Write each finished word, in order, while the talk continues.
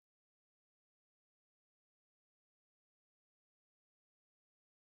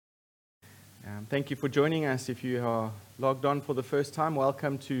Thank you for joining us. If you are logged on for the first time,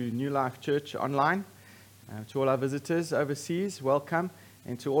 welcome to New Life Church Online. To all our visitors overseas, welcome.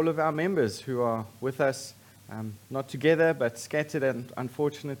 And to all of our members who are with us, not together, but scattered and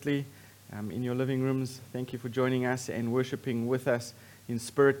unfortunately in your living rooms, thank you for joining us and worshiping with us in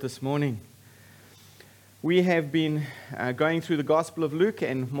spirit this morning. We have been going through the Gospel of Luke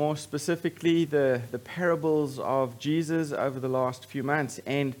and more specifically the parables of Jesus over the last few months.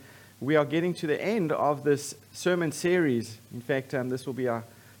 And we are getting to the end of this sermon series. In fact, this will be our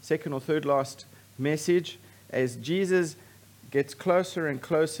second or third last message as Jesus gets closer and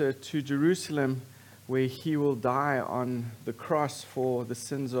closer to Jerusalem, where he will die on the cross for the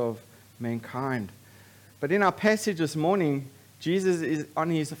sins of mankind. But in our passage this morning, Jesus is on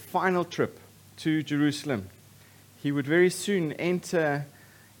his final trip to Jerusalem. He would very soon enter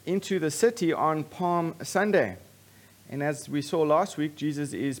into the city on Palm Sunday. And as we saw last week,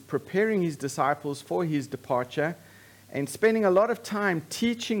 Jesus is preparing his disciples for his departure and spending a lot of time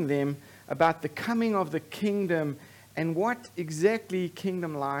teaching them about the coming of the kingdom and what exactly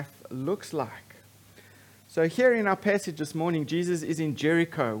kingdom life looks like. So here in our passage this morning, Jesus is in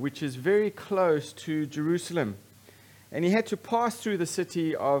Jericho, which is very close to Jerusalem. And he had to pass through the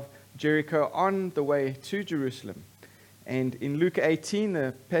city of Jericho on the way to Jerusalem. And in Luke 18,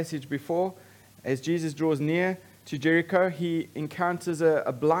 the passage before, as Jesus draws near to Jericho, he encounters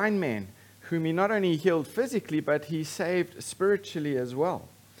a blind man whom he not only healed physically, but he saved spiritually as well.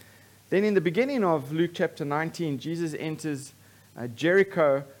 Then in the beginning of Luke chapter 19, Jesus enters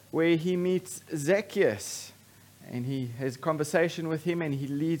Jericho, where he meets Zacchaeus. And he has a conversation with him and he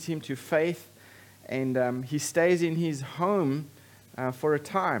leads him to faith. And he stays in his home for a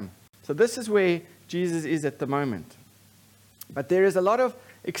time. So this is where Jesus is at the moment. But there is a lot of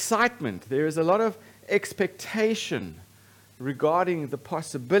excitement. There is a lot of expectation regarding the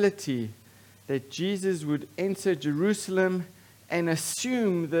possibility that Jesus would enter Jerusalem and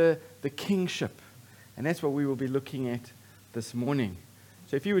assume the kingship. And that's what we will be looking at this morning.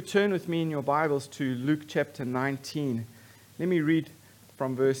 So if you would turn with me in your Bibles to Luke chapter 19, let me read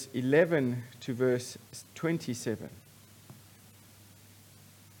from verse 11 to verse 27.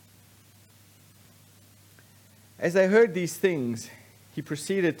 As they heard these things, he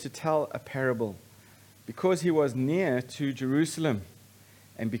proceeded to tell a parable, because he was near to Jerusalem,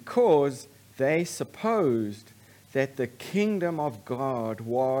 and because they supposed that the kingdom of God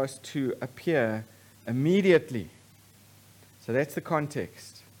was to appear immediately. So that's the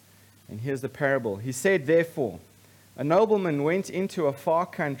context. And here's the parable. He said, therefore, a nobleman went into a far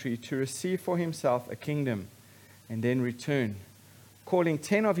country to receive for himself a kingdom, and then return. Calling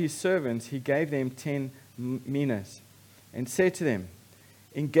 10 of his servants, he gave them 10 minas, and said to them,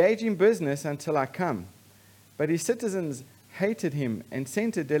 engage in business until I come. But his citizens hated him and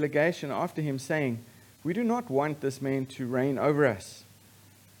sent a delegation after him, saying, we do not want this man to reign over us.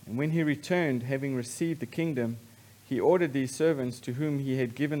 And when he returned, having received the kingdom, he ordered these servants to whom he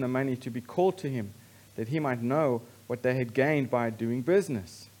had given the money to be called to him, that he might know what they had gained by doing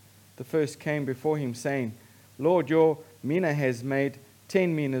business. The first came before him, saying, Lord, your mina has made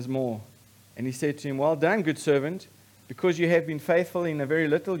 10 minas more. And he said to him, well done, good servant. Because you have been faithful in a very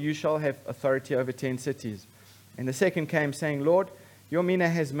little, you shall have authority over 10 cities. And the second came, saying, Lord, your mina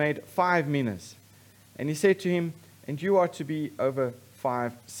has made 5 minas. And he said to him, and you are to be over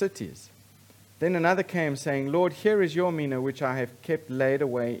 5 cities. Then another came, saying, Lord, here is your mina, which I have kept laid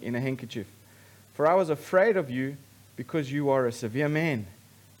away in a handkerchief. For I was afraid of you, because you are a severe man.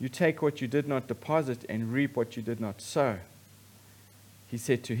 You take what you did not deposit and reap what you did not sow. He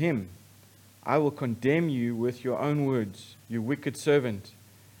said to him, I will condemn you with your own words, you wicked servant.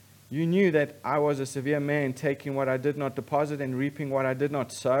 You knew that I was a severe man, taking what I did not deposit and reaping what I did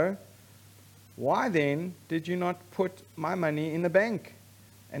not sow. Why then did you not put my money in the bank?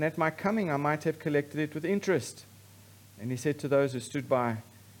 And at my coming I might have collected it with interest. And he said to those who stood by,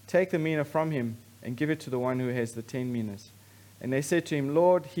 take the mina from him and give it to the one who has the 10 minas. And they said to him,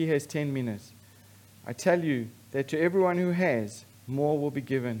 Lord, he has 10 minas. I tell you that to everyone who has, more will be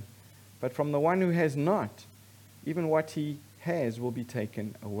given. But from the one who has not, even what he has will be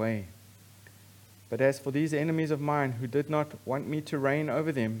taken away. But as for these enemies of mine who did not want me to reign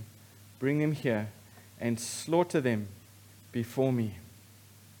over them, bring them here and slaughter them before me.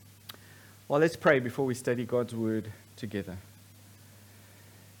 Well, let's pray before we study God's word together.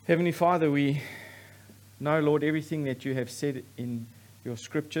 Heavenly Father, we know, Lord, everything that you have said in your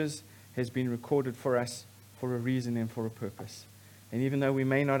scriptures has been recorded for us for a reason and for a purpose. And even though we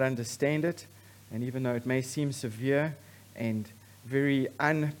may not understand it, and even though it may seem severe and very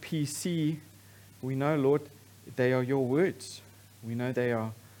un-PC, we know, Lord, they are your words. We know they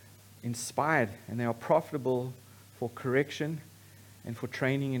are inspired and they are profitable for correction and for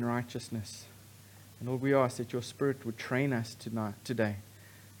training in righteousness. And Lord, we ask that your Spirit would train us today.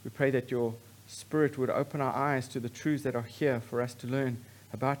 We pray that your Spirit would open our eyes to the truths that are here for us to learn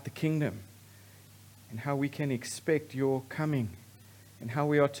about the kingdom and how we can expect your coming and how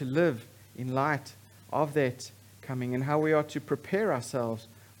we are to live in light of that coming and how we are to prepare ourselves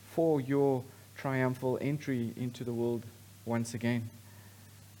for your triumphal entry into the world once again.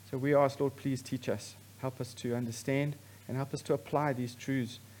 So we ask, Lord, please teach us. Help us to understand and help us to apply these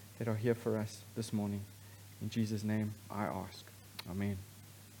truths that are here for us this morning. In Jesus' name I ask. Amen.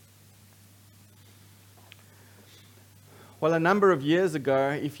 Well, a number of years ago,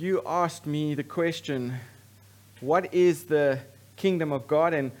 if you asked me the question, what is the kingdom of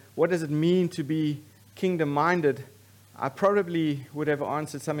God and what does it mean to be kingdom-minded, I probably would have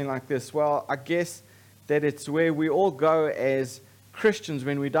answered something like this. Well, I guess that it's where we all go as Christians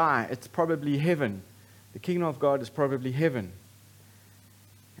when we die. It's probably heaven. The kingdom of God is probably heaven.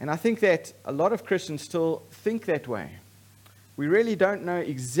 And I think that a lot of Christians still think that way. We really don't know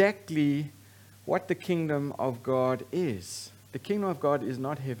exactly what the kingdom of God is. The kingdom of God is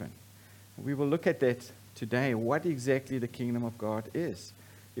not heaven. We will look at that today, what exactly the kingdom of God is.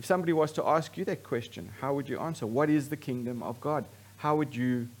 If somebody was to ask you that question, how would you answer? What is the kingdom of God? How would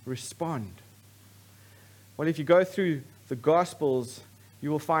you respond? Well, if you go through the Gospels, you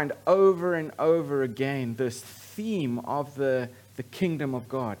will find over and over again this theme of the kingdom of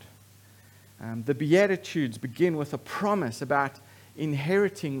God. The Beatitudes begin with a promise about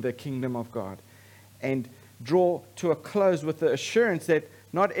inheriting the kingdom of God and draw to a close with the assurance that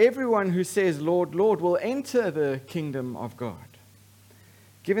not everyone who says, Lord, Lord, will enter the kingdom of God.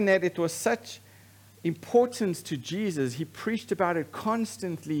 Given that it was such importance to Jesus, he preached about it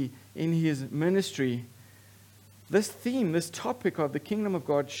constantly in his ministry. This theme, this topic of the kingdom of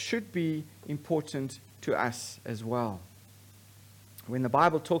God should be important to us as well. When the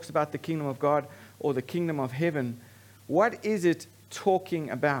Bible talks about the kingdom of God or the kingdom of heaven, what is it talking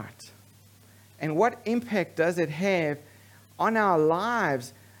about? And what impact does it have on our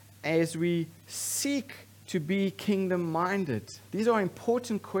lives as we seek to be kingdom-minded? These are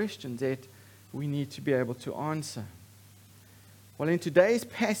important questions that we need to be able to answer. Well, in today's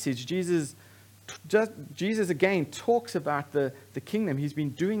passage, Jesus again talks about the kingdom. He's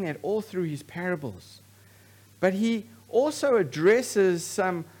been doing that all through his parables. But he also addresses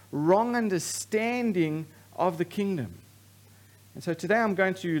some wrong understanding of the kingdom. And so today I'm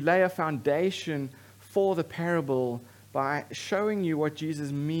going to lay a foundation for the parable by showing you what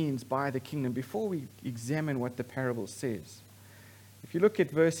Jesus means by the kingdom before we examine what the parable says. If you look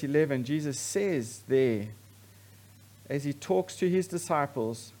at verse 11, Jesus says there, as he talks to his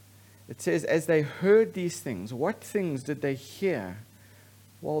disciples, it says, as they heard these things, what things did they hear?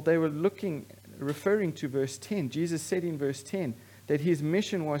 Well, they were referring to verse 10. Jesus said in verse 10 that his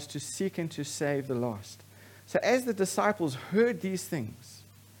mission was to seek and to save the lost. So as the disciples heard these things,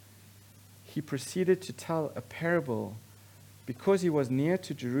 he proceeded to tell a parable because he was near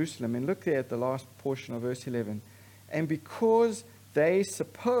to Jerusalem. And look there at the last portion of verse 11. And because they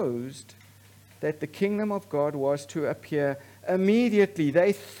supposed that the kingdom of God was to appear immediately.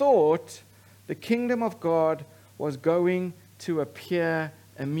 They thought the kingdom of God was going to appear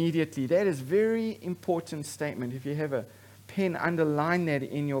immediately. That is a very important statement. If you have a pen, underline that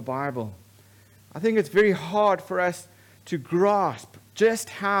in your Bible. I think it's very hard for us to grasp just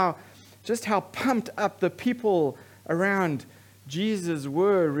how pumped up the people around Jesus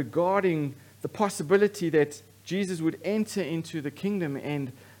were regarding the possibility that Jesus would enter into the kingdom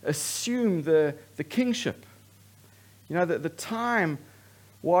and assume the kingship. You know, the time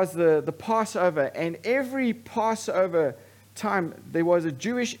was the Passover, and every Passover time there was a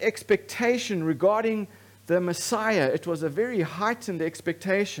Jewish expectation regarding the Messiah. It was a very heightened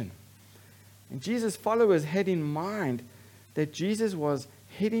expectation. And Jesus' followers had in mind that Jesus was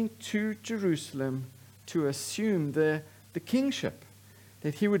heading to Jerusalem to assume the kingship,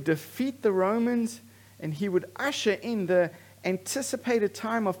 that he would defeat the Romans and he would usher in the anticipated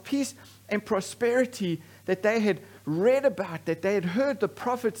time of peace and prosperity that they had read about, that they had heard the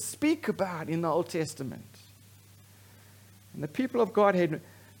prophets speak about in the Old Testament. And the people of God had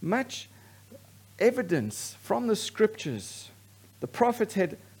much evidence from the scriptures. The prophets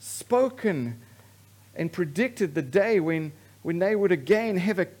had spoken and predicted the day when they would again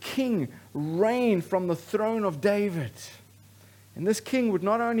have a king reign from the throne of David. And this king would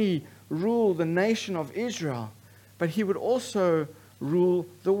not only rule the nation of Israel, but he would also rule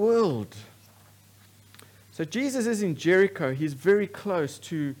the world. So Jesus is in Jericho. He's very close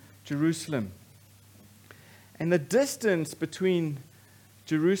to Jerusalem. And the distance between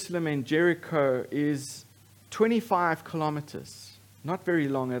Jerusalem and Jericho is 25 kilometers, not very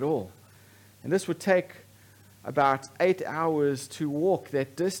long at all. And this would take about 8 hours to walk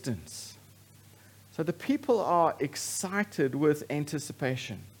that distance. So the people are excited with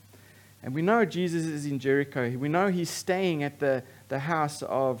anticipation. And we know Jesus is in Jericho. We know he's staying at the house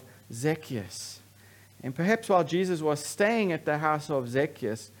of Zacchaeus. And perhaps while Jesus was staying at the house of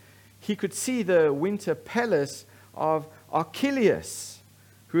Zacchaeus, he could see the winter palace of Archelaus,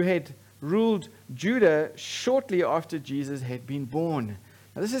 who had ruled Judah shortly after Jesus had been born.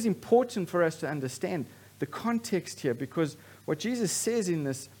 Now, this is important for us to understand the context here, because what Jesus says in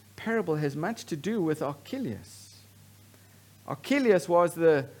this parable has much to do with Archelaus. Archelaus was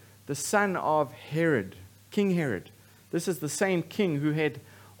the son of Herod, King Herod. This is the same king who had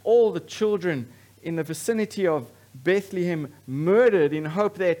all the children in the vicinity of Bethlehem murdered in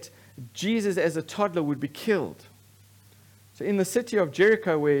hope that Jesus as a toddler would be killed. So in the city of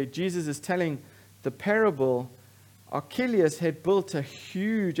Jericho, where Jesus is telling the parable, Archelaus had built a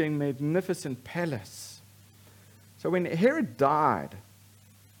huge and magnificent palace. So when Herod died,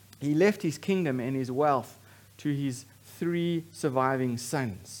 he left his kingdom and his wealth to his 3 surviving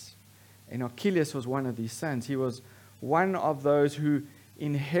sons. And Archelaus was one of these sons. He was one of those who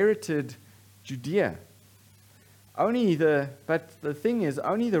inherited Judea. But the thing is,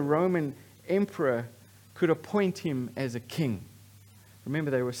 only the Roman emperor could appoint him as a king.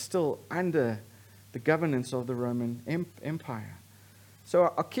 Remember, they were still under the governance of the Roman Empire.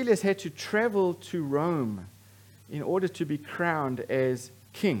 So Archelaus had to travel to Rome in order to be crowned as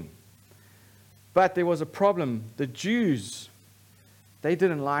king. But there was a problem. The Jews, they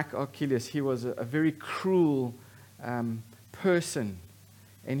didn't like Archelaus. He was a very cruel person,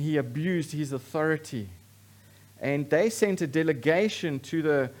 and he abused his authority. And they sent a delegation to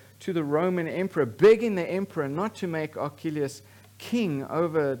the Roman emperor, begging the emperor not to make Archelaus king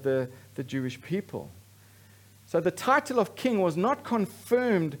over the Jewish people. So the title of king was not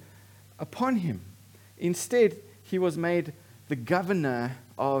confirmed upon him. Instead, he was made the governor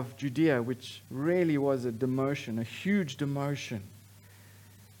of Judea, which really was a demotion, a huge demotion.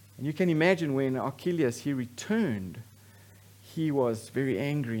 And you can imagine when Archelaus, he returned, he was very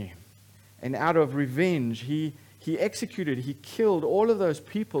angry. And out of revenge, he killed all of those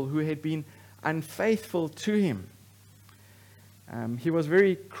people who had been unfaithful to him. He was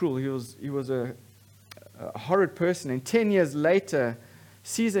very cruel. He was a horrid person. And 10 years later,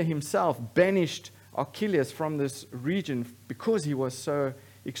 Caesar himself banished Archelaus from this region because he was so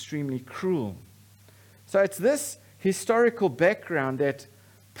extremely cruel. So it's this historical background that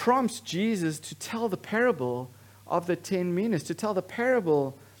prompts Jesus to tell the parable of the 10 minas, to tell the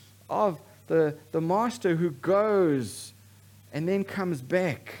parable of the master who goes and then comes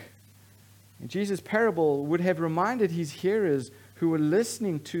back. And Jesus' parable would have reminded his hearers who were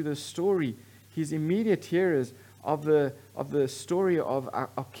listening to the story, his immediate hearers, of the story of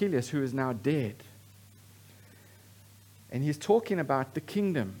Archelaus, who is now dead. And he's talking about the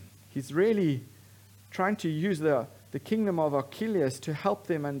kingdom. He's really trying to use the kingdom of Archelaus to help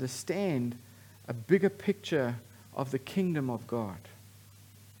them understand a bigger picture of the kingdom of God.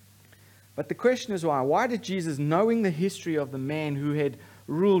 But the question is why? Why did Jesus, knowing the history of the man who had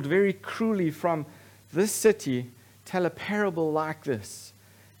ruled very cruelly from this city, tell a parable like this?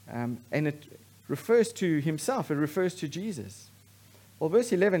 And it refers to himself. It refers to Jesus. Well,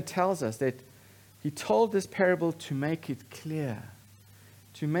 verse 11 tells us that he told this parable to make it clear.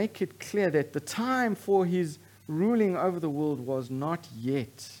 To make it clear that the time for his ruling over the world was not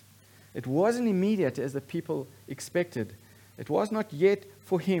yet. It wasn't immediate as the people expected. It was not yet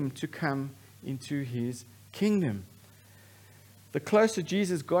for him to come into his kingdom. The closer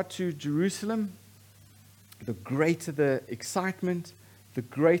Jesus got to Jerusalem, the greater the excitement, the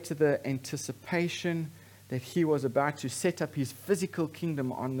greater the anticipation that he was about to set up his physical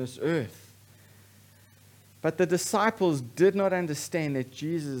kingdom on this earth. But the disciples did not understand that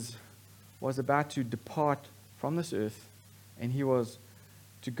Jesus was about to depart from this earth, and he was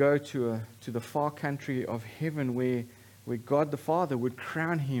to go to the far country of heaven where God the Father would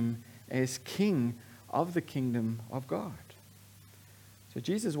crown him as king of the kingdom of God. So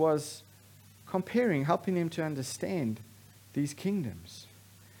Jesus was helping them to understand these kingdoms.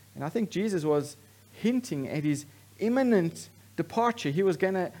 And I think Jesus was hinting at his imminent departure. He was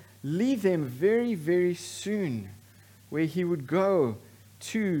going to leave them very, very soon, where he would go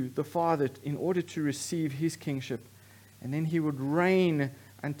to the Father in order to receive his kingship. And then he would reign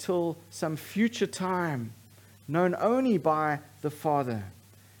until some future time, known only by the Father.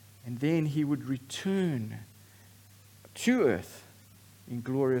 And then he would return to earth in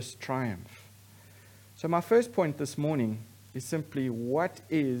glorious triumph. So my first point this morning is simply, what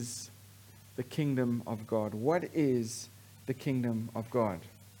is the kingdom of God? What is the kingdom of God?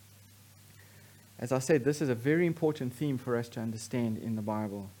 As I said, this is a very important theme for us to understand in the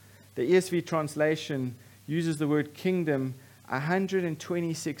Bible. The ESV translation uses the word kingdom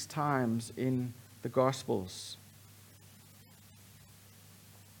 126 times in the Gospels.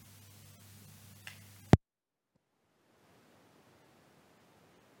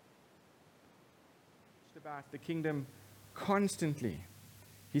 About the kingdom constantly.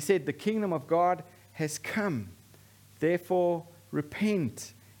 He said, the kingdom of God has come. Therefore,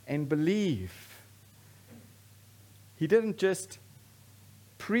 repent and believe. He didn't just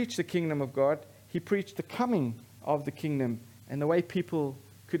preach the kingdom of God, he preached the coming of the kingdom and the way people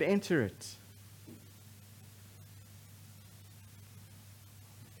could enter it.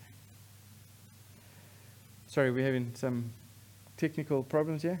 Sorry, we're having some technical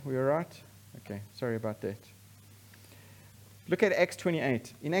problems here. We all right? Okay, sorry about that. Look at Acts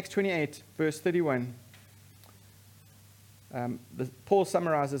 28. In Acts 28, verse 31, Paul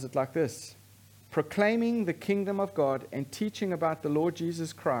summarizes it like this: proclaiming the kingdom of God and teaching about the Lord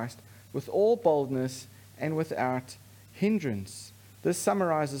Jesus Christ with all boldness and without hindrance. This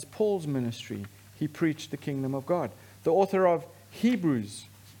summarizes Paul's ministry. He preached the kingdom of God. The author of Hebrews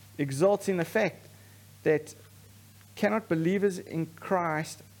exalts in the fact that cannot believers in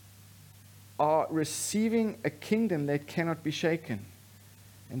Christ are receiving a kingdom that cannot be shaken.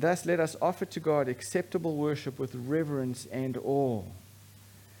 And thus let us offer to God acceptable worship with reverence and awe.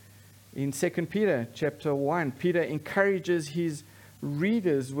 In 2 Peter chapter 1, Peter encourages his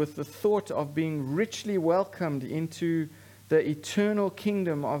readers with the thought of being richly welcomed into the eternal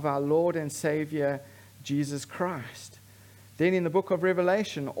kingdom of our Lord and Savior, Jesus Christ. Then in the book of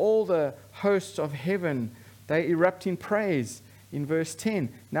Revelation, all the hosts of heaven, they erupt in praise. In verse 10,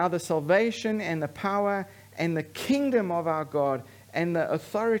 now the salvation and the power and the kingdom of our God and the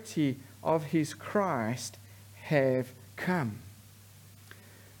authority of his Christ have come.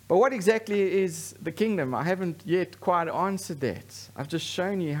 But what exactly is the kingdom? I haven't yet quite answered that. I've just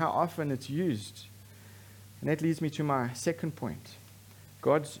shown you how often it's used. And that leads me to my second point: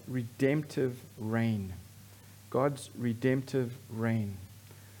 God's redemptive reign. God's redemptive reign.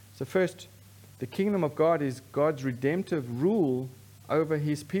 So first, the kingdom of God is God's redemptive rule over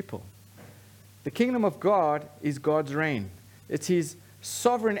his people. The kingdom of God is God's reign. It's his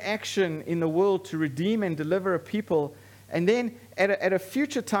sovereign action in the world to redeem and deliver a people, and then at a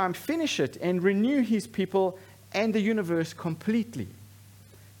future time finish it and renew his people and the universe completely.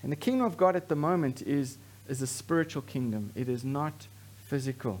 And the kingdom of God at the moment is a spiritual kingdom. It is not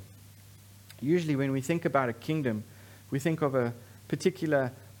physical. Usually when we think about a kingdom, we think of a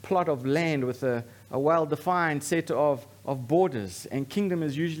particular plot of land with a well-defined set of borders. And kingdom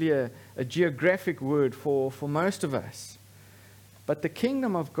is usually a geographic word for most of us. But the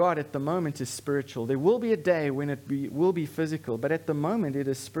kingdom of God at the moment is spiritual. There will be a day when it will be physical, but at the moment it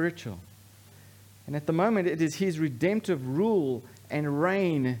is spiritual. And at the moment it is his redemptive rule and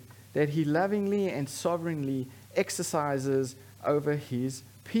reign that he lovingly and sovereignly exercises over his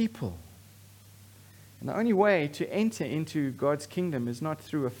people. And the only way to enter into God's kingdom is not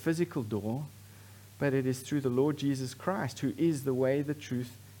through a physical door, but it is through the Lord Jesus Christ, who is the way, the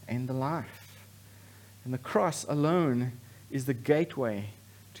truth, and the life. And the cross alone is the gateway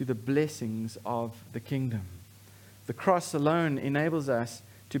to the blessings of the kingdom. The cross alone enables us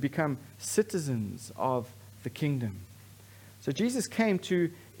to become citizens of the kingdom. So Jesus came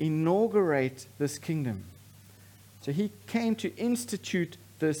to inaugurate this kingdom. So he came to institute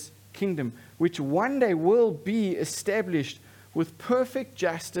this kingdom, which one day will be established with perfect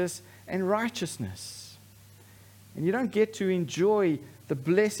justice and righteousness. And you don't get to enjoy the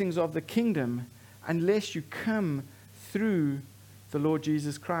blessings of the kingdom unless you come through the Lord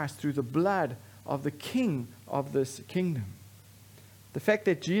Jesus Christ, through the blood of the King of this kingdom. The fact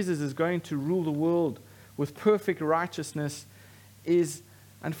that Jesus is going to rule the world with perfect righteousness is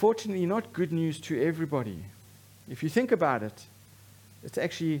unfortunately not good news to everybody. If you think about it, it's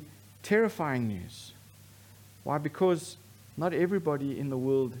actually terrifying news. Why? Because not everybody in the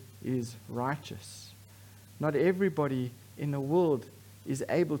world is righteous. Not everybody in the world is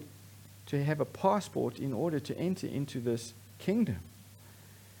able to have a passport in order to enter into this kingdom.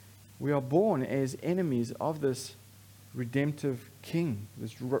 We are born as enemies of this redemptive king,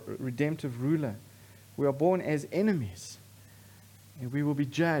 this redemptive ruler. We are born as enemies, and we will be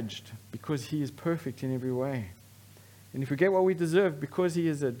judged because he is perfect in every way. And if we get what we deserve because he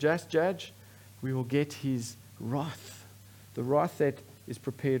is a just judge, we will get his wrath, the wrath that is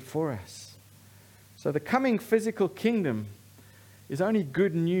prepared for us. So the coming physical kingdom is only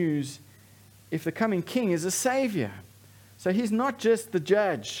good news if the coming king is a savior. So he's not just the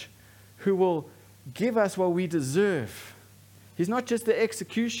judge who will give us what we deserve. He's not just the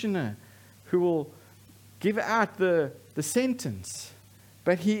executioner who will give out the sentence,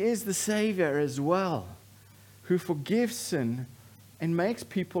 but he is the Savior as well, who forgives sin and makes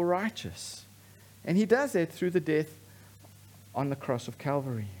people righteous. And he does that through the death on the cross of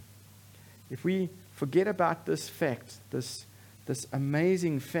Calvary. If we forget about this fact, this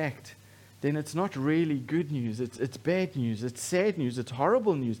amazing fact, then it's not really good news. It's bad news. It's sad news. It's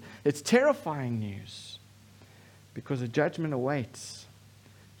horrible news. It's terrifying news, because a judgment awaits.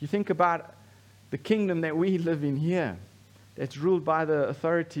 You think about the kingdom that we live in here, that's ruled by the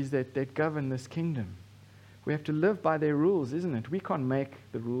authorities that govern this kingdom. We have to live by their rules, isn't it? We can't make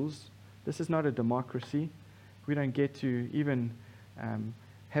the rules. This is not a democracy. We don't get to even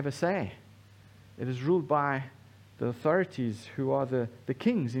have a say. It is ruled by the authorities who are the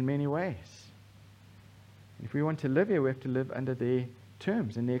kings in many ways. If we want to live here, we have to live under their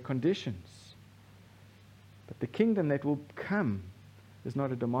terms and their conditions. But the kingdom that will come is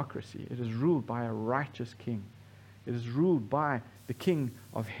not a democracy. It is ruled by a righteous king. It is ruled by the King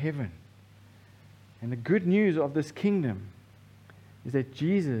of heaven. And the good news of this kingdom is that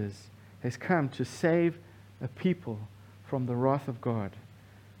Jesus has come to save a people from the wrath of God,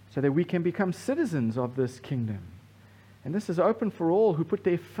 so that we can become citizens of this kingdom. And this is open for all who put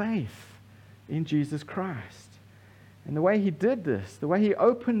their faith in Jesus Christ. And the way he did this, the way he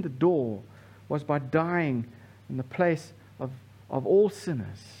opened the door, was by dying in the place of all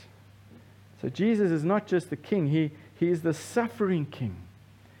sinners. So Jesus is not just the king, he is the suffering king.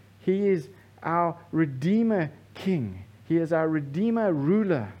 He is our Redeemer king. He is our Redeemer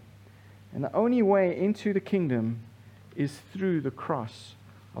ruler. And the only way into the kingdom is through the cross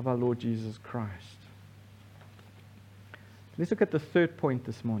of our Lord Jesus Christ. Let's look at the third point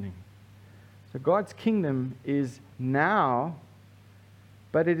this morning. So God's kingdom is now,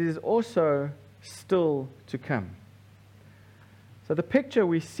 but it is also still to come. So the picture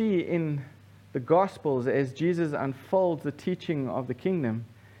we see in the Gospels as Jesus unfolds the teaching of the kingdom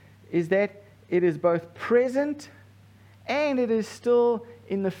is that it is both present and it is still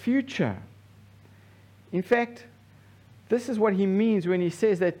in the future. In fact, this is what he means when he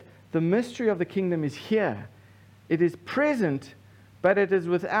says that the mystery of the kingdom is here. It is present, but it is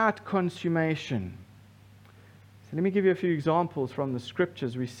without consummation. So let me give you a few examples from the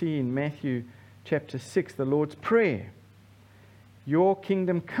scriptures. We see in Matthew chapter 6, the Lord's Prayer. Your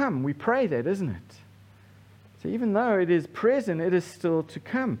kingdom come. We pray that, isn't it? So even though it is present, it is still to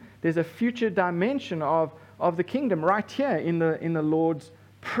come. There's a future dimension of the kingdom right here in the Lord's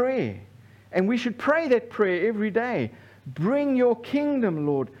Prayer. And we should pray that prayer every day. Bring your kingdom,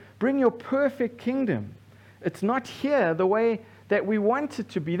 Lord. Bring your perfect kingdom. It's not here the way that we want it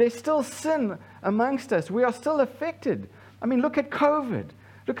to be. There's still sin amongst us. We are still affected. I mean, look at COVID.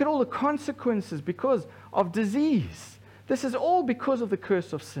 Look at all the consequences because of disease. This is all because of the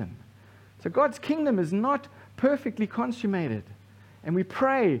curse of sin. So God's kingdom is not perfectly consummated. And we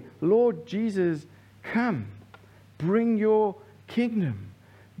pray, Lord Jesus, come. Bring your kingdom.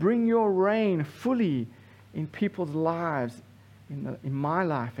 Bring your reign fully in people's lives, in my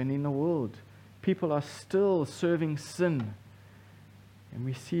life and in the world. People are still serving sin. And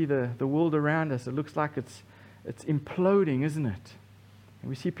we see the world around us. It looks like it's imploding, isn't it? And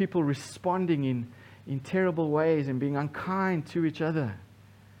we see people responding in terrible ways and being unkind to each other.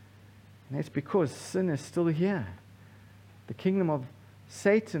 And that's because sin is still here. The kingdom of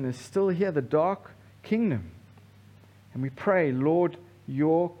Satan is still here, the dark kingdom. And we pray, Lord,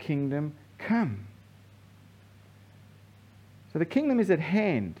 your kingdom come. So the kingdom is at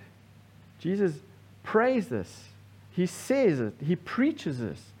hand. Jesus prays this. He says it. He preaches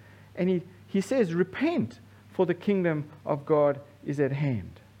this. And he says, repent, for the kingdom of God is at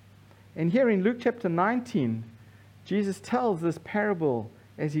hand. And here in Luke chapter 19, Jesus tells this parable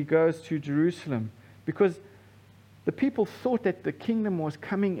as he goes to Jerusalem, because the people thought that the kingdom was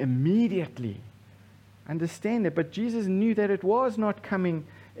coming immediately. Understand that, but Jesus knew that it was not coming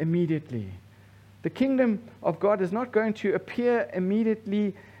immediately. The kingdom of God is not going to appear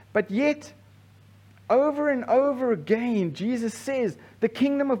immediately, but yet, over and over again, Jesus says, the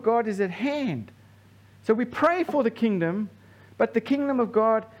kingdom of God is at hand. So we pray for the kingdom, but the kingdom of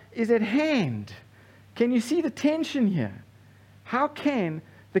God is at hand. Can you see the tension here? How can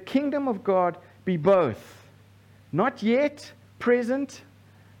the kingdom of God be both? Not yet present,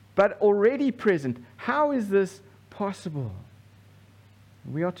 but already present. How is this possible?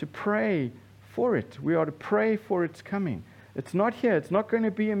 We are to pray for it. We are to pray for its coming. It's not here. It's not going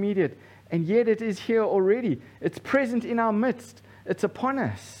to be immediate. And yet it is here already. It's present in our midst. It's upon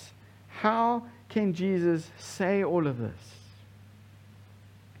us. How can Jesus say all of this?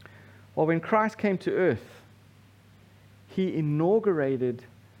 Well, when Christ came to earth, he inaugurated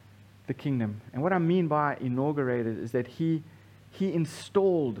the kingdom. And what I mean by inaugurated is that he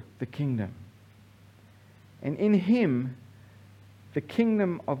installed the kingdom. And in him, the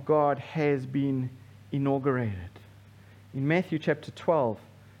kingdom of God has been inaugurated. In Matthew chapter 12,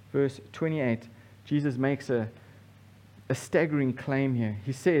 verse 28, Jesus makes a staggering claim here.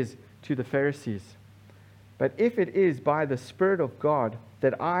 He says to the Pharisees, "But if it is by the Spirit of God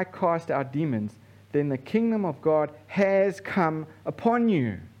that I cast out demons, then the kingdom of God has come upon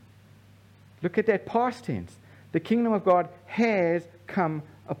you." Look at that past tense. The kingdom of God has come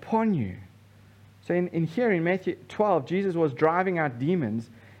upon you. So in here in Matthew 12, Jesus was driving out demons,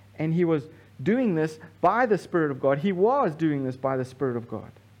 and he was doing this by the Spirit of God. He was doing this by the Spirit of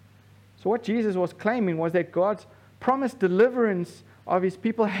God. So what Jesus was claiming was that God's promised deliverance of his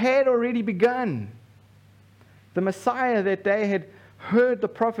people had already begun. The Messiah that they had heard the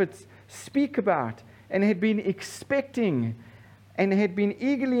prophets speak about and had been expecting and had been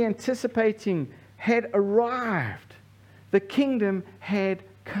eagerly anticipating had arrived. The kingdom had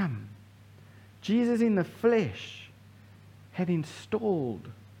come. Jesus in the flesh had installed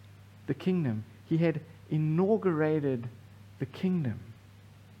the kingdom. He had inaugurated the kingdom.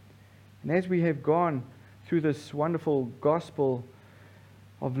 And as we have gone through this wonderful gospel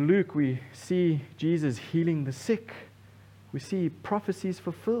of Luke, we see Jesus healing the sick. We see prophecies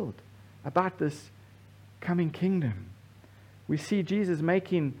fulfilled about this coming kingdom. We see Jesus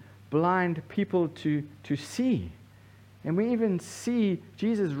making blind people to see. And we even see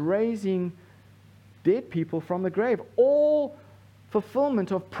Jesus raising dead people from the grave. All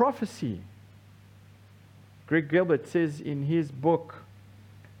fulfillment of prophecy. Greg Gilbert says in his book,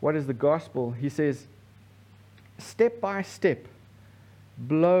 What is the Gospel? He says, step by step,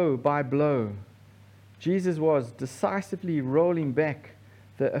 blow by blow, Jesus was decisively rolling back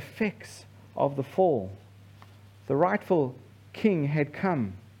the effects of the fall. The rightful king had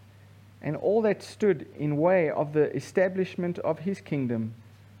come, and all that stood in way of the establishment of his kingdom,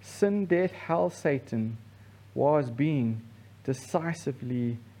 sin, death, hell, Satan, was being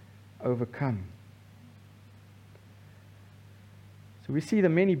decisively overcome. So we see the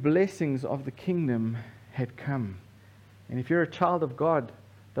many blessings of the kingdom had come. And if you're a child of God,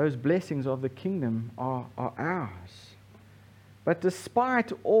 those blessings of the kingdom are ours. But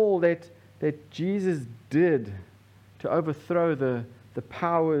despite all that Jesus did to overthrow the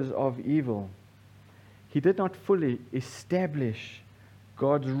powers of evil, he did not fully establish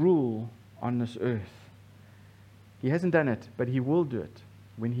God's rule on this earth. He hasn't done it, but he will do it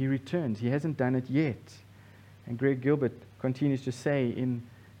when he returns. He hasn't done it yet. And Greg Gilbert continues to say in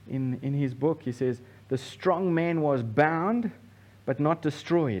his book, he says, the strong man was bound, but not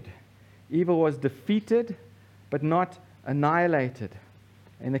destroyed. Evil was defeated, but not annihilated.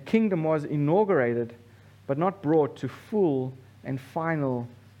 And the kingdom was inaugurated, but not brought to full and final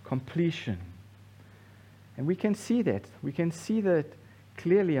completion. And we can see that. We can see that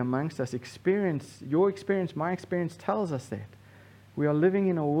clearly amongst us. Your experience, my experience tells us that. We are living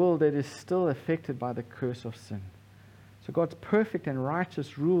in a world that is still affected by the curse of sin. So God's perfect and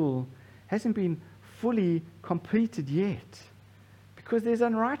righteous rule hasn't been fully completed yet, because there's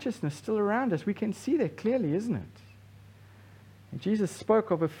unrighteousness still around us. We can see that clearly, isn't it? And Jesus spoke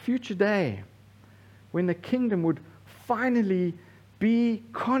of a future day when the kingdom would finally be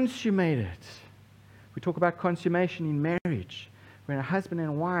consummated. We talk about consummation in marriage, when a husband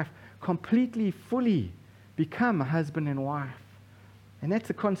and wife completely, fully become a husband and wife. And that's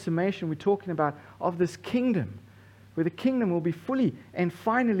the consummation we're talking about of this kingdom, where the kingdom will be fully and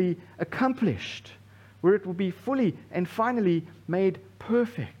finally accomplished, where it will be fully and finally made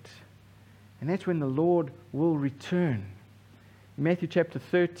perfect. And that's when the Lord will return. In Matthew chapter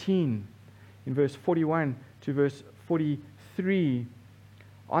 13, in verse 41 to verse 43,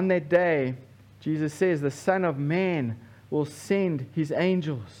 on that day, Jesus says, the Son of Man will send his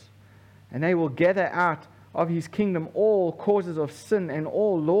angels, and they will gather out of his kingdom all causes of sin and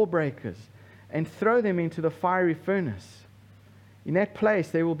all lawbreakers, and throw them into the fiery furnace. In that place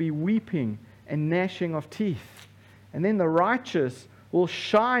there will be weeping and gnashing of teeth. And then the righteous will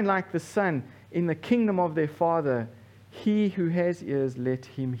shine like the sun in the kingdom of their Father. He who has ears, let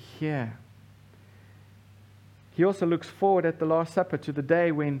him hear. He also looks forward at the Last Supper to the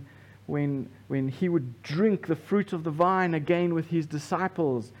day when he would drink the fruit of the vine again with his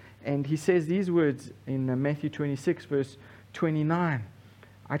disciples. And he says these words in Matthew 26, verse 29.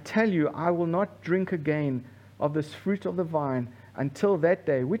 I tell you, I will not drink again of this fruit of the vine until that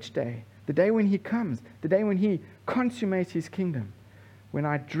day. Which day? The day when he comes. The day when he consummates his kingdom. when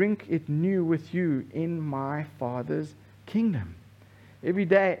I drink it new with you in my Father's kingdom. Every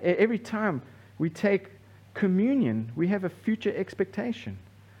day, every time we take communion, we have a future expectation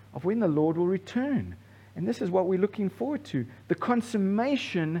of when the Lord will return. And this is what we're looking forward to, the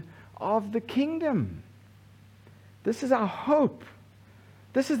consummation of the kingdom. This is our hope.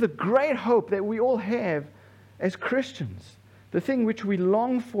 This is the great hope that we all have as Christians, the thing which we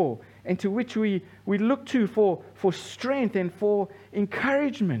long for and to which we look to for strength and for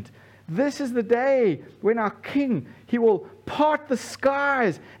encouragement. This is the day when our King, He will part the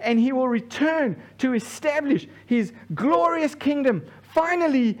skies and He will return to establish His glorious kingdom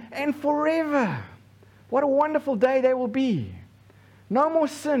finally and forever. What a wonderful day that will be. No more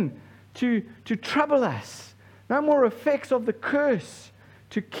sin to trouble us. No more effects of the curse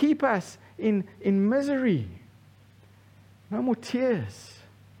to keep us in misery. No more tears.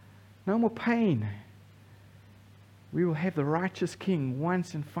 No more pain. We will have the righteous King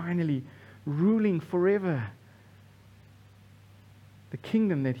once and finally ruling forever the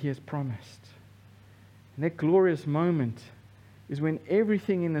kingdom that He has promised. And that glorious moment is when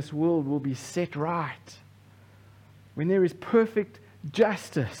everything in this world will be set right. When there is perfect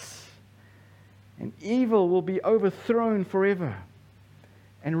justice. And evil will be overthrown forever.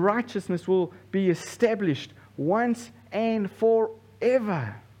 And righteousness will be established once and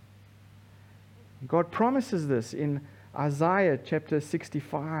forever. God promises this in Isaiah chapter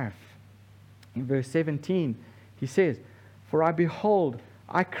 65. In verse 17, He says, "For I behold,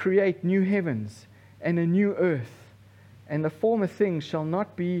 I create new heavens and a new earth, and the former things shall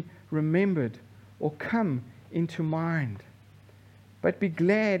not be remembered or come into mind. But be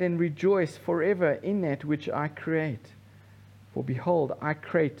glad and rejoice forever in that which I create. For behold, I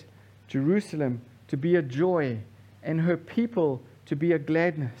create Jerusalem to be a joy, and her people to be a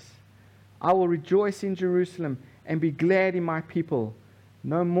gladness. I will rejoice in Jerusalem and be glad in my people.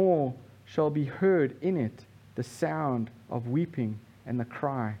 No more shall be heard in it the sound of weeping and the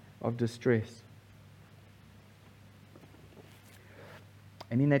cry of distress."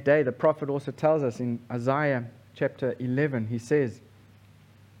 And in that day, the prophet also tells us in Isaiah chapter 11, he says,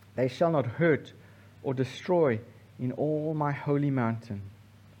 "They shall not hurt or destroy in all my holy mountain,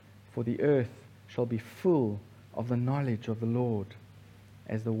 for the earth shall be full of the knowledge of the Lord,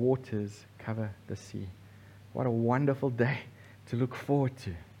 as the waters cover the sea." What a wonderful day to look forward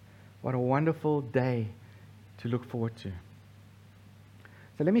to. What a wonderful day to look forward to.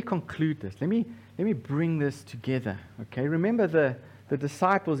 So let me conclude this. Let me bring this together. Okay, remember the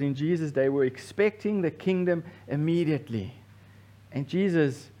disciples in Jesus' day were expecting the kingdom immediately. And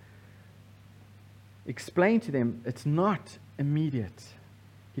Jesus explained to them it's not immediate.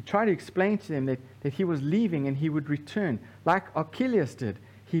 He tried to explain to them that He was leaving and He would return. Like Archelaus did.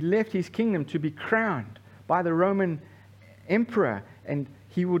 He left his kingdom to be crowned by the Roman emperor, and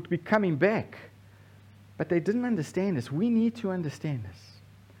he would be coming back. But they didn't understand this. We need to understand this.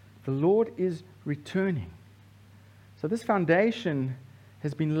 The Lord is returning. So this foundation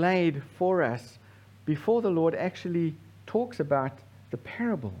has been laid for us before the Lord actually talks about the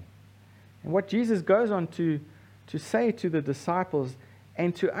parable. And what Jesus goes on to say to the disciples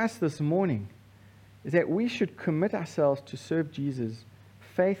and to us this morning is that we should commit ourselves to serve Jesus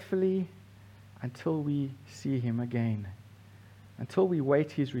faithfully until we see Him again, until we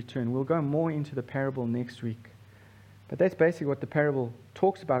wait His return. We'll go more into the parable next week. But that's basically what the parable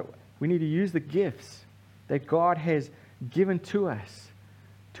talks about. We need to use the gifts that God has given to us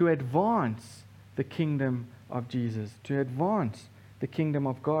to advance the kingdom of Jesus, to advance the kingdom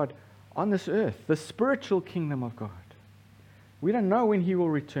of God on this earth, the spiritual kingdom of God. We don't know when He will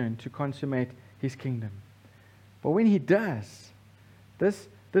return to consummate His kingdom. But when He does,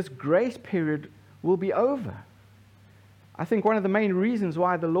 this grace period will be over. I think one of the main reasons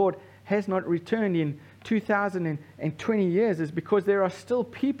why the Lord has not returned in 2020 years is because there are still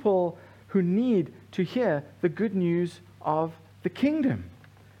people who need to hear the good news of the kingdom.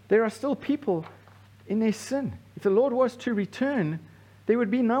 There are still people in their sin. If the Lord was to return, there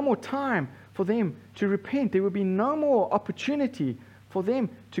would be no more time for them to repent. There would be no more opportunity for them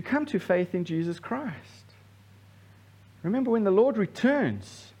to come to faith in Jesus Christ. Remember, when the Lord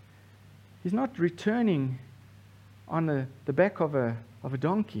returns, He's not returning on the back of a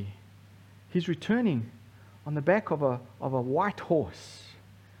donkey. He's returning on the back of a white horse.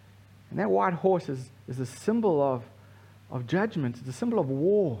 And that white horse is a symbol of judgment. It's a symbol of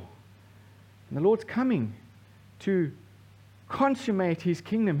war. And the Lord's coming to consummate His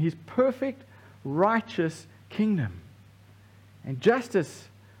kingdom, His perfect, righteous kingdom. And justice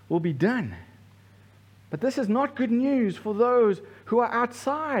will be done. But this is not good news for those who are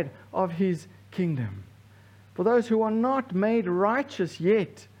outside of His kingdom. for those who are not made righteous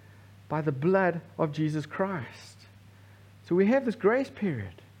yet by the blood of Jesus Christ. So we have this grace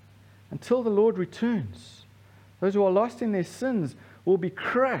period until the Lord returns. Those who are lost in their sins will be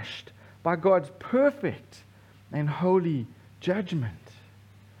crushed by God's perfect and holy judgment.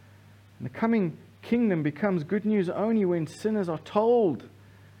 And the coming kingdom becomes good news only when sinners are told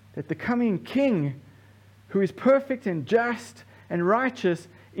that the coming King, who is perfect and just and righteous,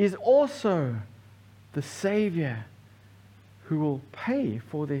 is also the Savior who will pay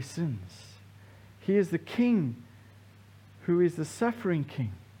for their sins. He is the King who is the suffering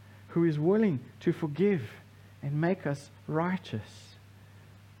King, who is willing to forgive and make us righteous.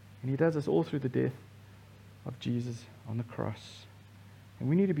 And He does this all through the death of Jesus on the cross. And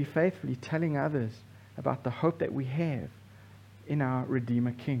we need to be faithfully telling others about the hope that we have in our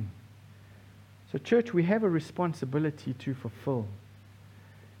Redeemer King. So church, we have a responsibility to fulfill.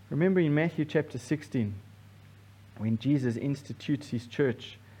 Remember in Matthew chapter 16, when Jesus institutes His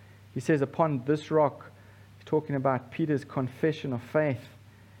church, He says, upon this rock, He's talking about Peter's confession of faith.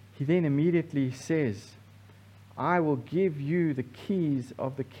 He then immediately says, I will give you the keys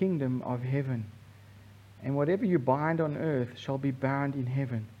of the kingdom of heaven. And whatever you bind on earth shall be bound in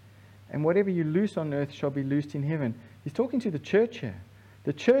heaven. And whatever you loose on earth shall be loosed in heaven. He's talking to the church here.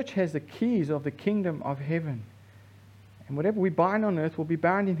 The church has the keys of the kingdom of heaven. And whatever we bind on earth will be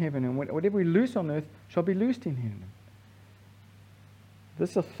bound in heaven. And whatever we loose on earth shall be loosed in heaven.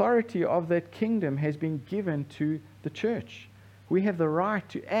 This authority of that kingdom has been given to the church. We have the right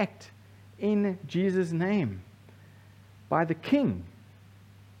to act in Jesus' name by the King.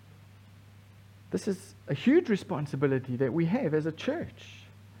 This is a huge responsibility that we have as a church.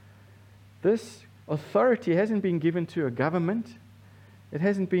 This authority hasn't been given to a government. It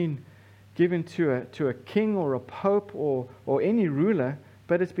hasn't been given to a king or a pope or any ruler,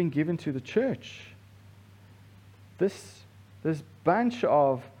 but it's been given to the church. This bunch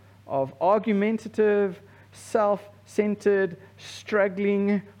of argumentative, self-centered,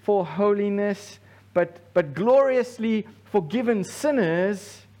 struggling for holiness, but gloriously forgiven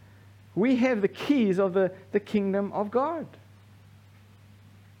sinners, we have the keys of the kingdom of God.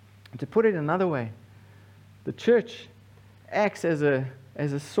 To put it another way, the church acts as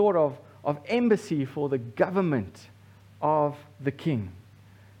a sort of embassy for the government of the King.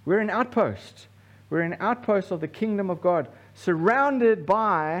 We're an outpost. We're an outpost of the kingdom of God, surrounded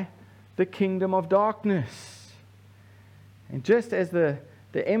by the kingdom of darkness. And just as the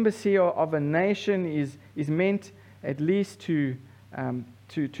embassy of a nation is meant at least to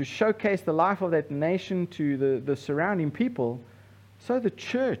showcase the life of that nation to the surrounding people, so the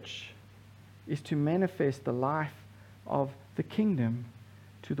church is to manifest the life of the kingdom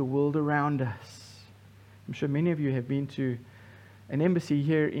to the world around us. I'm sure many of you have been to an embassy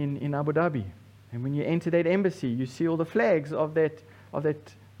here in Abu Dhabi. And when you enter that embassy, you see all the flags of that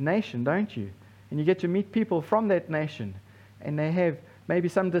nation, don't you? And you get to meet people from that nation. And they have maybe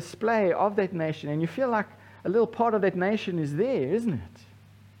some display of that nation. And you feel like a little part of that nation is there, isn't it?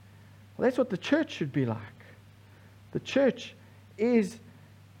 Well, that's what the church should be like. The church is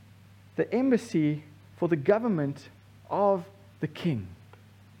the embassy for the government of the King.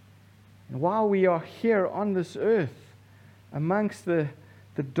 And while we are here on this earth, amongst the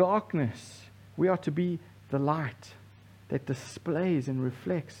darkness, we are to be the light that displays and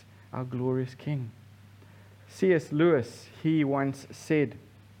reflects our glorious King. C.S. Lewis, he once said,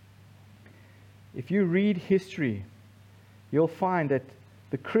 if you read history, you'll find that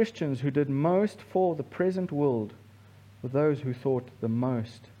the Christians who did most for the present world were those who thought the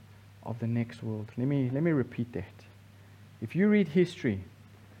most of the next world. Let me repeat that. If you read history,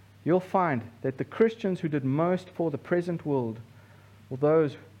 you'll find that the Christians who did most for the present world were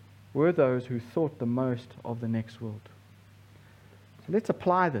those who thought the most of the next world. So let's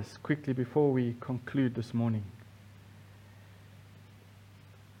apply this quickly before we conclude this morning.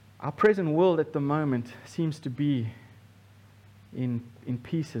 Our present world at the moment seems to be in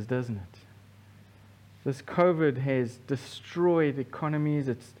pieces, doesn't it? This COVID has destroyed economies.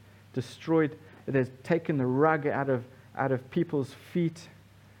 It has taken the rug out of people's feet.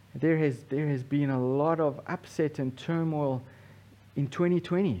 There has been a lot of upset and turmoil in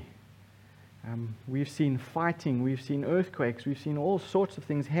 2020. We've seen fighting, we've seen earthquakes, we've seen all sorts of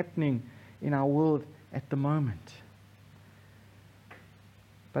things happening in our world at the moment.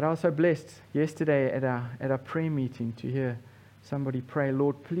 But I was so blessed yesterday at our prayer meeting to hear somebody pray,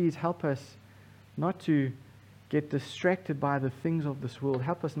 Lord, please help us not to get distracted by the things of this world.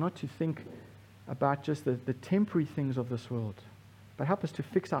 Help us not to think about just the temporary things of this world, but help us to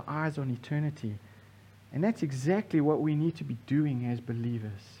fix our eyes on eternity. And that's exactly what we need to be doing as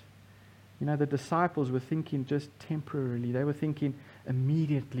believers. The disciples were thinking just temporarily. They were thinking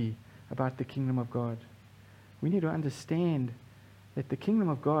immediately about the kingdom of God. We need to understand that the kingdom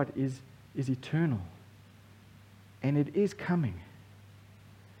of God is eternal. And it is coming.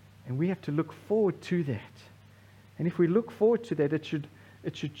 And we have to look forward to that. And if we look forward to that, it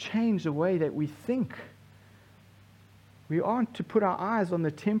should change the way that we think. We aren't to put our eyes on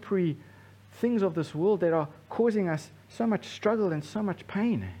the temporary things of this world that are causing us so much struggle and so much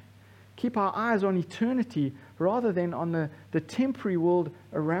pain. Keep our eyes on eternity rather than on the temporary world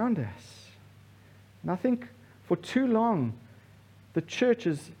around us. And I think for too long, the church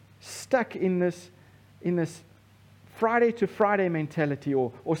is stuck in this Friday to Friday mentality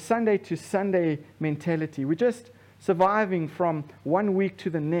or Sunday to Sunday mentality. We're just surviving from one week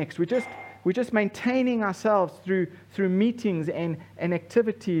to the next. We're just maintaining ourselves through meetings and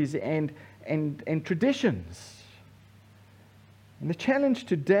activities and traditions. And the challenge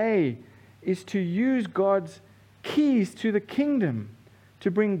today is to use God's keys to the kingdom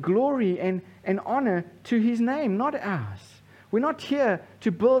to bring glory and honor to His name, not ours. We're not here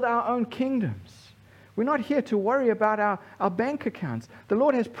to build our own kingdoms. We're not here to worry about our bank accounts. The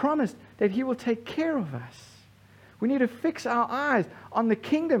Lord has promised that He will take care of us. We need to fix our eyes on the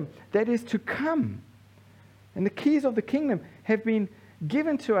kingdom that is to come. And the keys of the kingdom have been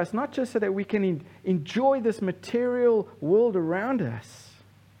given to us not just so that we can enjoy this material world around us,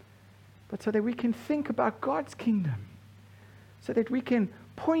 but so that we can think about God's kingdom, so that we can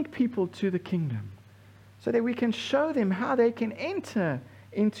point people to the kingdom, so that we can show them how they can enter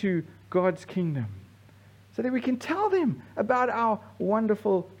into God's kingdom, so that we can tell them about our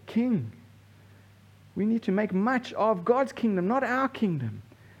wonderful King. We need to make much of God's kingdom, not our kingdom.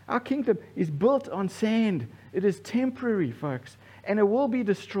 Our kingdom is built on sand. It is temporary, folks, and it will be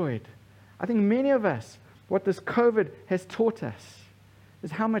destroyed. I think many of us, what this COVID has taught us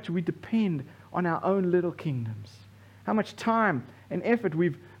is how much we depend on our own little kingdoms, how much time and effort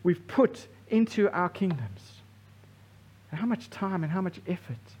we've put into our kingdoms, and how much time and how much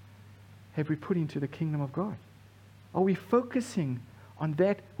effort have we put into the kingdom of God? Are we focusing on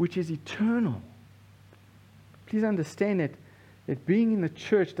that which is eternal? Please understand that being in the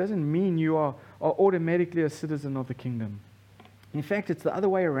church doesn't mean you are automatically a citizen of the kingdom. In fact, it's the other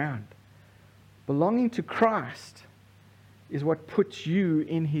way around. Belonging to Christ is what puts you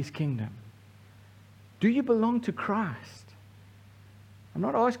in His kingdom. Do you belong to Christ? I'm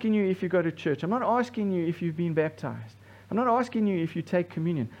not asking you if you go to church. I'm not asking you if you've been baptized. I'm not asking you if you take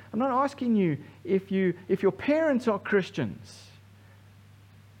communion. I'm not asking you if your parents are Christians.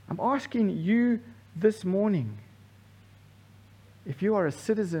 I'm asking you this morning if you are a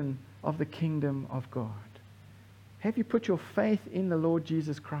citizen of the kingdom of God. Have you put your faith in the Lord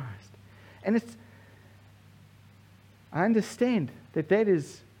Jesus Christ? And I understand that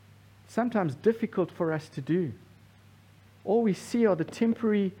is sometimes difficult for us to do. All we see are the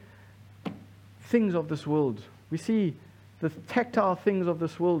temporary things of this world. We see the tactile things of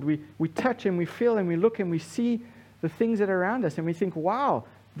this world. We touch and we feel and we look and we see the things that are around us and we think, wow,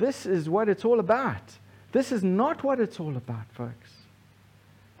 this is what it's all about. This is not what it's all about, folks.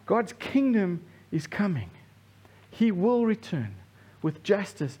 God's kingdom is coming. He will return with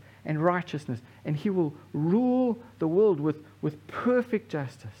justice and righteousness, and He will rule the world with perfect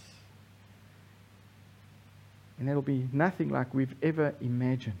justice. And it'll be nothing like we've ever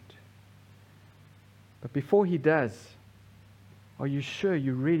imagined. But before He does, are you sure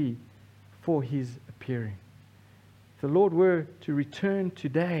you're ready for His appearing? If the Lord were to return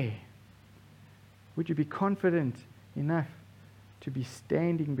today, would you be confident enough to be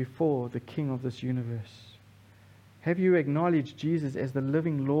standing before the King of this universe? Have you acknowledged Jesus as the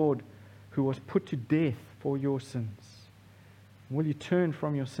living Lord who was put to death for your sins? Will you turn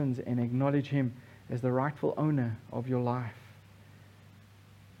from your sins and acknowledge Him as the rightful owner of your life?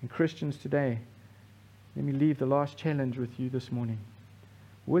 And Christians today, let me leave the last challenge with you this morning.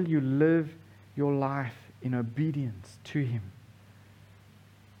 Will you live your life in obedience to Him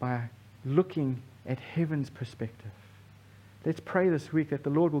by looking at heaven's perspective? Let's pray this week that the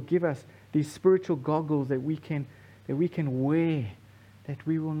Lord will give us these spiritual goggles that we can wear, that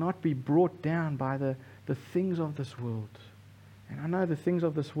we will not be brought down by the things of this world. And I know the things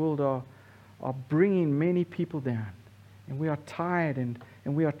of this world are bringing many people down, and we are tired and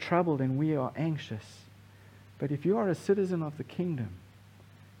we are troubled and we are anxious. But if you are a citizen of the kingdom,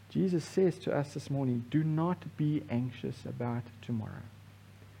 Jesus says to us this morning, do not be anxious about tomorrow.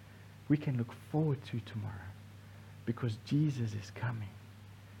 We can look forward to tomorrow because Jesus is coming.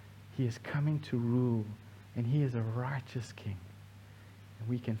 He is coming to rule, and He is a righteous King. And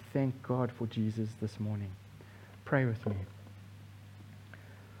we can thank God for Jesus this morning. Pray with me.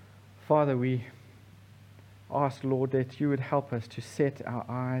 Father, we ask, Lord, that you would help us to set our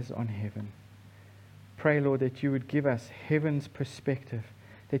eyes on heaven. Pray, Lord, that you would give us heaven's perspective,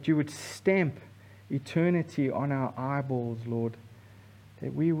 that you would stamp eternity on our eyeballs, Lord,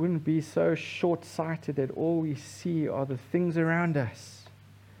 that we wouldn't be so short-sighted that all we see are the things around us.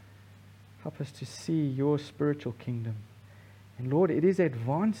 Help us to see your spiritual kingdom. And Lord, it is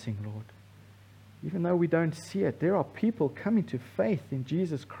advancing, Lord. Even though we don't see it, there are people coming to faith in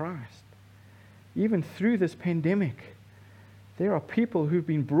Jesus Christ. Even through this pandemic, there are people who've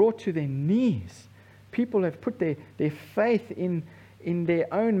been brought to their knees. People have put their faith in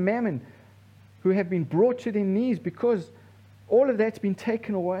their own mammon, who have been brought to their knees because all of that's been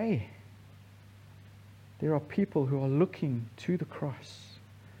taken away. There are people who are looking to the cross.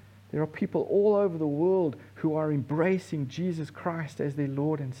 There are people all over the world who are embracing Jesus Christ as their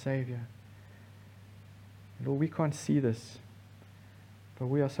Lord and Savior. Lord, we can't see this, but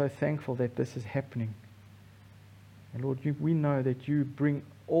we are so thankful that this is happening. And Lord, we know that you bring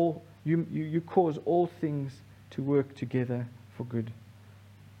you cause all things to work together for good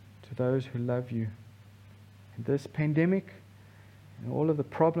to those who love you. And this pandemic and all of the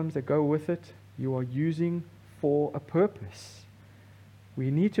problems that go with it, you are using for a purpose. We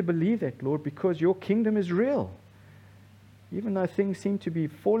need to believe that, Lord, because your kingdom is real. Even though things seem to be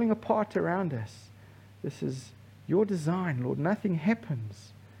falling apart around us, this is your design, Lord. Nothing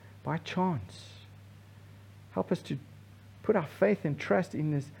happens by chance. Help us to put our faith and trust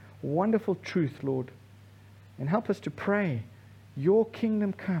in this wonderful truth, Lord. And help us to pray, your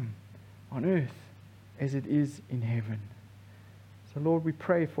kingdom come on earth as it is in heaven. So, Lord, we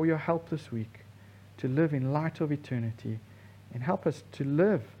pray for your help this week to live in light of eternity. And help us to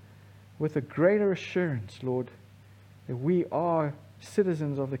live with a greater assurance, Lord, that we are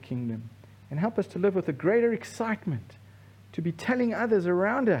citizens of the kingdom. And help us to live with a greater excitement to be telling others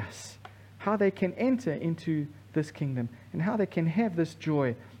around us how they can enter into this kingdom and how they can have this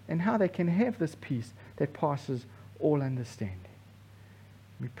joy and how they can have this peace that passes all understanding.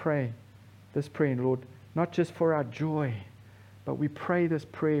 We pray this prayer, Lord, not just for our joy, but we pray this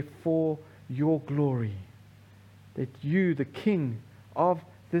prayer for your glory. That you, the King of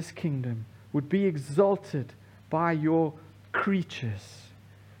this kingdom, would be exalted by your creatures.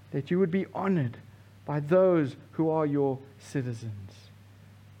 That you would be honored by those who are your citizens.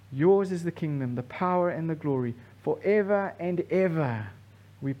 Yours is the kingdom, the power and the glory, forever and ever.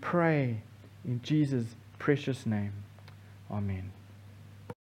 We pray in Jesus' precious name. Amen.